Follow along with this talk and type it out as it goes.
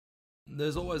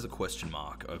There's always a question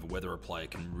mark over whether a player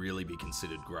can really be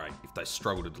considered great if they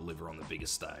struggle to deliver on the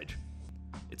biggest stage.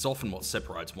 It's often what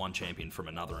separates one champion from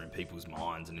another in people's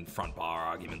minds and in front bar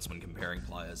arguments when comparing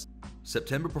players.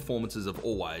 September performances have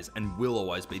always and will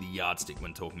always be the yardstick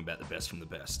when talking about the best from the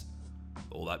best.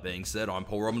 All that being said, I'm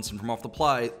Paul Robinson from Off the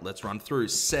Play. Let's run through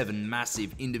 7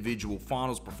 massive individual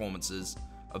finals performances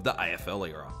of the AFL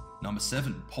era. Number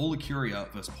 7, Paul Licuria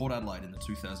versus Port Adelaide in the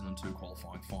 2002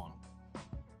 qualifying final.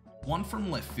 One from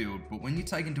left field, but when you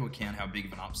take into account how big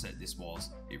of an upset this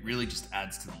was, it really just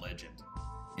adds to the legend.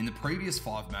 In the previous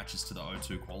 5 matches to the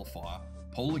 02 qualifier,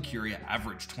 Paul Licuria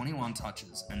averaged 21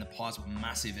 touches and the Pies were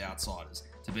massive outsiders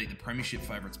to beat the premiership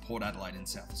favourites Port Adelaide in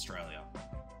South Australia.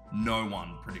 No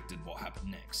one predicted what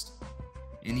happened next.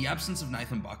 In the absence of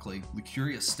Nathan Buckley,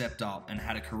 Licuria stepped up and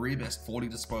had a career best 40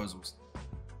 disposals.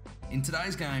 In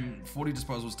today's game, 40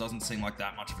 disposals doesn't seem like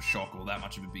that much of a shock or that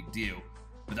much of a big deal,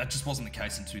 but that just wasn't the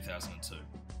case in 2002.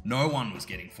 No one was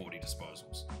getting 40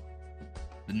 disposals.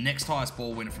 The next highest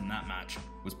ball winner from that match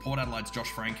was Port Adelaide's Josh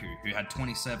Franku, who had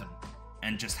 27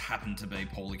 and just happened to be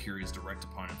Paul Licuria's direct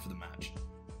opponent for the match.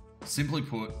 Simply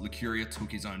put, Licuria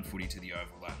took his own footy to the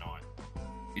Oval that night.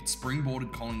 It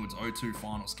springboarded Collingwood's 02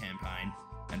 finals campaign,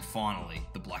 and finally,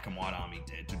 the Black and White Army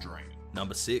dared to dream.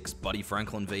 Number 6, Buddy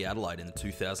Franklin v Adelaide in the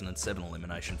 2007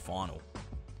 elimination final.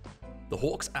 The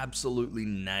Hawks absolutely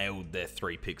nailed their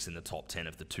 3 picks in the top 10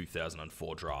 of the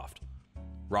 2004 draft.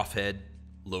 Roughhead,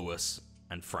 Lewis,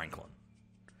 and Franklin.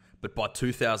 But by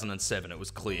 2007 it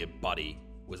was clear Buddy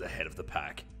was ahead of the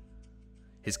pack.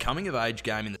 His coming of age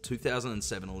game in the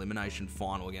 2007 elimination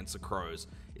final against the Crows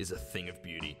is a thing of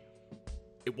beauty.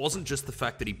 It wasn't just the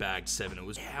fact that he bagged 7, it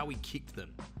was how he kicked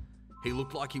them. He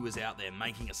looked like he was out there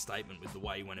making a statement with the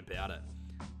way he went about it.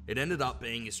 It ended up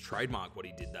being his trademark what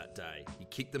he did that day. He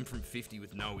kicked them from 50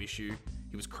 with no issue.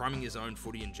 He was crumbing his own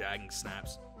footy and jagging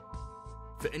snaps.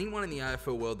 For anyone in the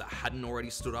AFL world that hadn't already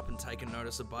stood up and taken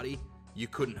notice of Buddy, you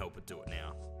couldn't help but do it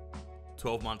now.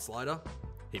 12 months later,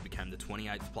 he became the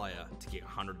 28th player to kick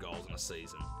 100 goals in a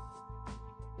season.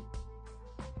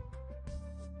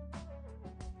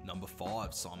 Number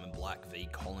 5, Simon Black v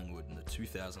Collingwood in the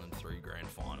 2003 Grand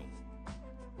Final.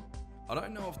 I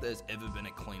don't know if there's ever been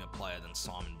a cleaner player than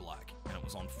Simon Black, and it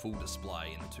was on full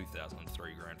display in the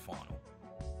 2003 Grand Final.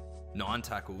 9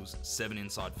 tackles, 7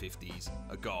 inside 50s,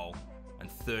 a goal, and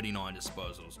 39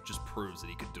 disposals just proves that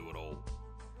he could do it all.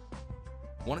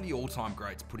 One of the all-time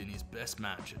greats put in his best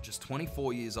match at just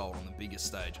 24 years old on the biggest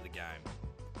stage of the game.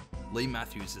 Lee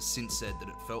Matthews has since said that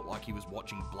it felt like he was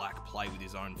watching Black play with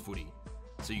his own footy,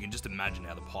 so you can just imagine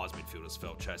how the Pies midfielders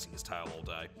felt chasing his tail all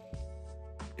day.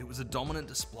 It was a dominant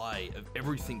display of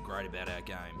everything great about our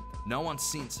game. No one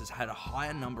since has had a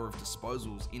higher number of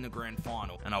disposals in a grand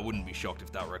final, and I wouldn't be shocked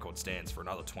if that record stands for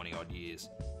another 20 odd years.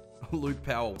 Luke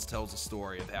Powell tells a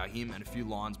story of how him and a few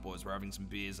Lions boys were having some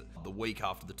beers the week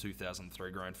after the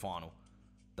 2003 grand final.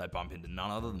 They bump into none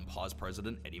other than Pies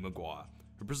president Eddie Maguire,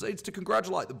 who proceeds to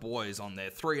congratulate the boys on their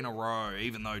 3 in a row,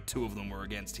 even though 2 of them were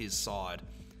against his side.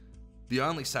 The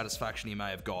only satisfaction he may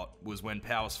have got was when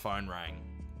Power's phone rang,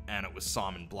 and it was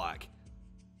Simon Black.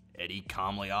 Eddie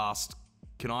calmly asked,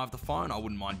 "Can I have the phone? I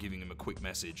wouldn't mind giving him a quick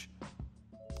message."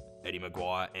 Eddie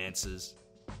Maguire answers,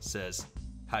 says,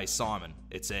 "Hey Simon,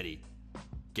 it's Eddie.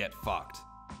 Get fucked.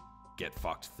 Get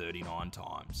fucked 39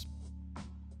 times.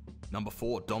 Number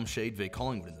 4, Dom Sheed v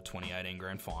Collingwood in the 2018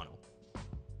 Grand Final.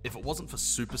 If it wasn't for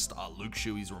superstar Luke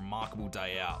Shuey's remarkable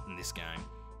day out in this game,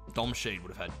 Dom Sheed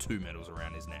would have had 2 medals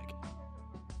around his neck.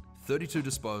 32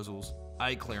 disposals,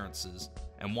 8 clearances,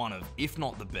 and one of, if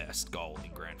not the best, goal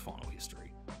in grand final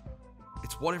history.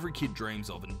 It's what every kid dreams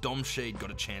of, and Dom Sheed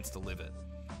got a chance to live it.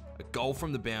 A goal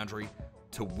from the boundary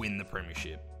to win the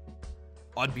premiership.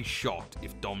 I'd be shocked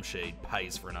if Dom Sheed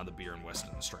pays for another beer in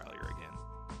Western Australia again.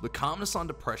 The calmness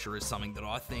under pressure is something that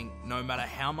I think, no matter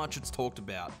how much it's talked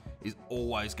about, is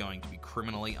always going to be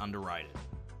criminally underrated.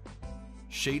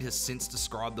 Sheed has since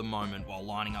described the moment while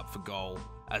lining up for goal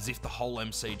as if the whole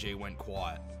MCG went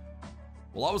quiet.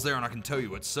 Well, I was there and I can tell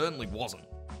you it certainly wasn't.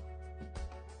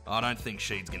 I don't think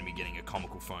Sheed's going to be getting a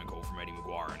comical phone call from Eddie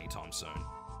Maguire anytime soon.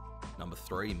 Number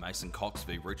 3, Mason Cox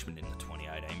v Richmond in the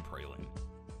 2018 prelim.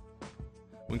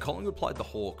 When Collingwood played the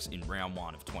Hawks in round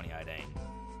 1 of 2018,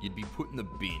 you'd be put in the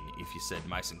bin if you said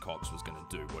Mason Cox was going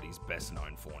to do what he's best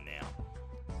known for now.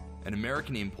 An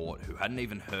American import who hadn't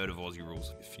even heard of Aussie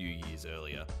rules a few years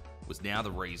earlier was now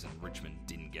the reason Richmond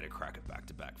didn't get a crack at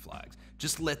back-to-back flags.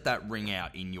 Just let that ring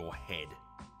out in your head.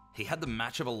 He had the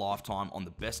match of a lifetime on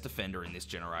the best defender in this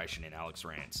generation in Alex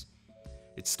Rance.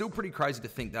 It's still pretty crazy to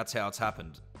think that's how it's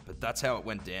happened, but that's how it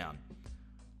went down.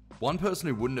 One person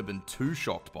who wouldn't have been too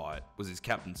shocked by it was his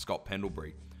captain Scott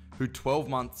Pendlebury, who 12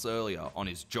 months earlier on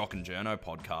his Jock and Journo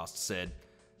podcast said,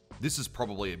 "This is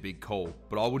probably a big call,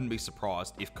 but I wouldn't be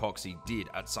surprised if Coxie did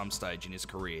at some stage in his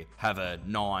career have a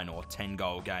 9 or 10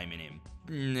 goal game in him."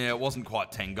 Yeah, it wasn't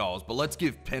quite 10 goals, but let's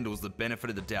give Pendles the benefit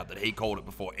of the doubt that he called it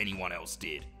before anyone else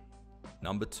did.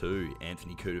 Number 2,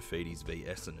 Anthony Koutafidis v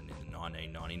Essendon in the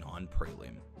 1999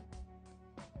 prelim.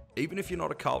 Even if you're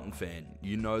not a Carlton fan,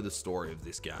 you know the story of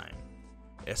this game.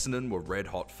 Essendon were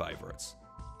red-hot favourites.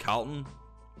 Carlton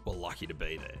were lucky to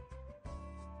be there.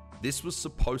 This was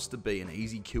supposed to be an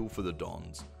easy kill for the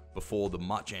Dons before the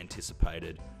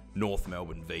much-anticipated North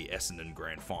Melbourne v Essendon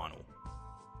grand final.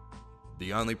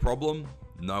 The only problem?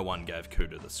 No one gave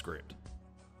Kouta the script.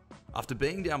 After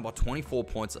being down by 24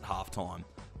 points at halftime,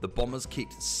 the Bombers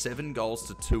kicked 7 goals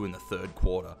to 2 in the third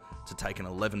quarter to take an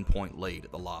 11-point lead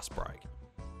at the last break.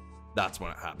 That's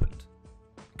when it happened.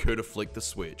 Kouta flicked the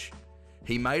switch.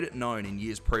 He made it known in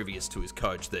years previous to his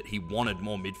coach that he wanted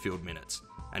more midfield minutes,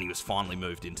 and he was finally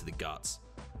moved into the guts.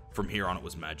 From here on, it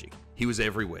was magic. He was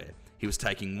everywhere. He was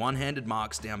taking one-handed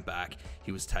marks down back.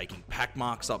 He was taking pack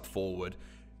marks up forward.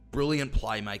 Brilliant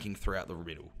playmaking throughout the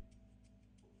middle.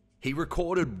 He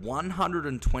recorded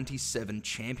 127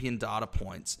 champion data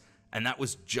points, and that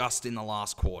was just in the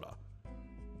last quarter.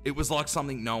 It was like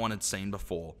something no one had seen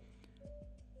before.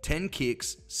 10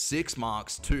 kicks, 6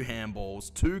 marks, 2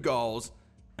 handballs, 2 goals,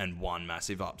 and 1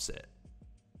 massive upset.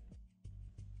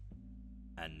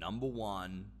 And number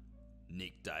 1,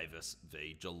 Nick Davis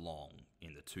v Geelong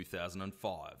in the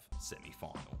 2005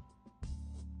 semi-final.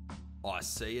 I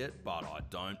see it, but I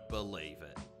don't believe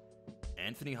it.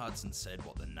 Anthony Hudson said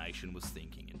what the nation was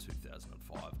thinking in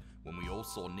 2005 when we all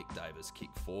saw Nick Davis kick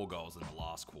 4 goals in the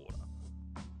last quarter.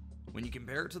 When you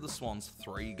compare it to the Swans'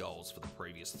 3 goals for the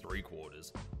previous 3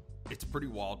 quarters, it's pretty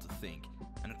wild to think.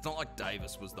 And it's not like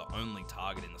Davis was the only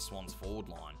target in the Swans' forward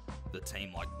line, the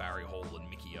team like Barry Hall and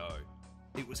Mickey O.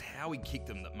 It was how he kicked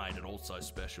them that made it all so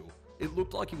special. It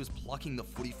looked like he was plucking the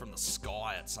footy from the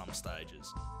sky at some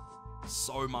stages.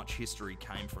 So much history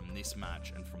came from this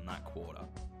match and from that quarter.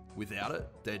 Without it,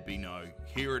 there'd be no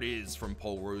 "here it is" from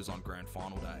Paul Roos on grand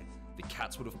final day. The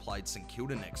Cats would have played St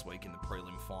Kilda next week in the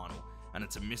prelim final, and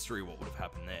it's a mystery what would have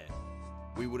happened there.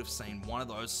 We would have seen one of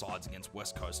those sides against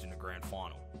West Coast in the grand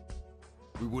final.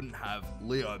 We wouldn't have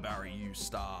Leo Barry U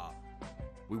star.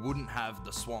 We wouldn't have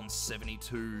the Swans'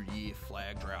 72-year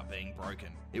flag drought being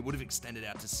broken. It would have extended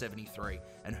out to 73,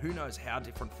 and who knows how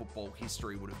different football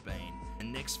history would have been,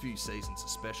 and next few seasons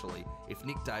especially, if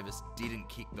Nick Davis didn't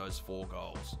kick those 4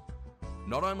 goals.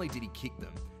 Not only did he kick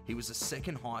them, he was the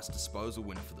second highest disposal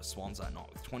winner for the Swans that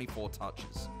night with 24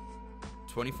 touches.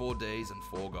 24 Ds and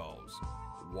 4 goals.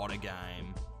 What a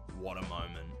game, what a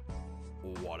moment,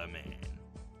 what a man.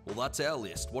 Well, that's our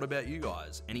list. What about you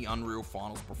guys? Any unreal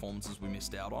finals performances we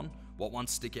missed out on? What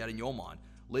ones stick out in your mind?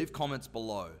 Leave comments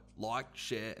below. Like,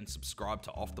 share, and subscribe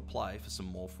to Off the Play for some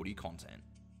more footy content.